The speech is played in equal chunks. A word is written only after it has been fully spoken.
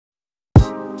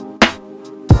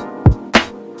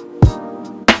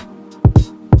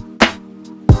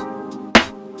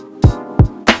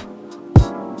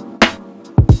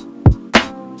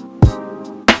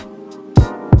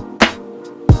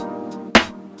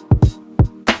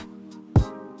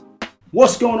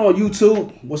What's going on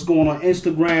YouTube? What's going on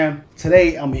Instagram?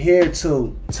 Today I'm here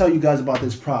to tell you guys about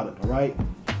this product, all right?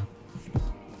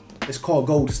 It's called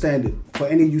Gold Standard. For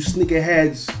any of you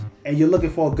sneakerheads and you're looking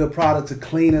for a good product to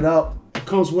clean it up, it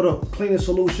comes with a cleaning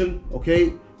solution,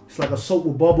 okay? It's like a soap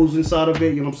with bubbles inside of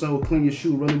it, you know what I'm saying? Will clean your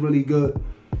shoe really good.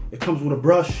 It comes with a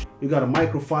brush. You got a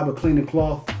microfiber cleaning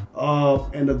cloth.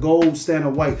 And the Gold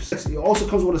Standard wipes. It also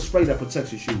comes with a spray that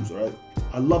protects your shoes, right?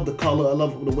 I love the color, I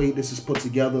love the way this is put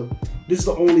together. This is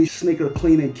the only sneaker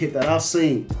cleaning kit that I've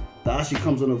seen that actually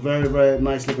comes in a very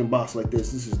nice looking box like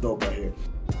this. This is dope right here.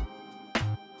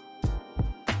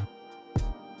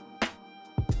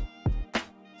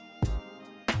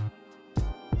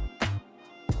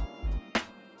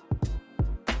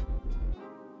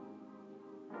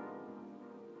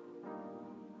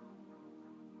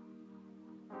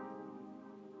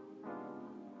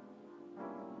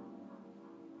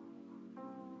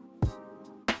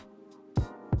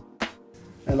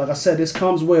 And like I said, this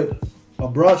comes with a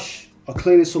brush, a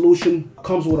cleaning solution,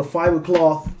 comes with a fiber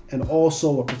cloth, and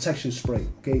also a protection spray,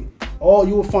 okay?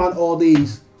 You will find all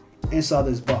these inside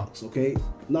this box, okay?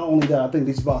 Not only that, I think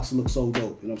these boxes look so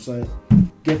dope, you know what I'm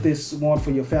saying? Get this one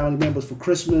for your family members for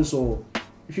Christmas, or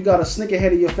if you got a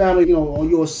sneakerhead in your family, you know, or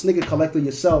you're a sneaker collector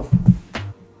yourself,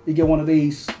 you get one of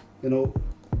these, you know,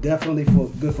 definitely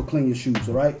good for cleaning your shoes,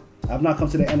 all right? I've not come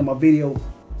to the end of my video.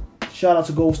 Shout out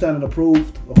to Gold Standard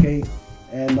Approved, okay?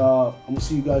 And I'm gonna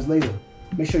see you guys later.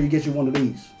 Make sure you get you one of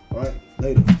these. All right,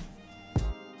 later.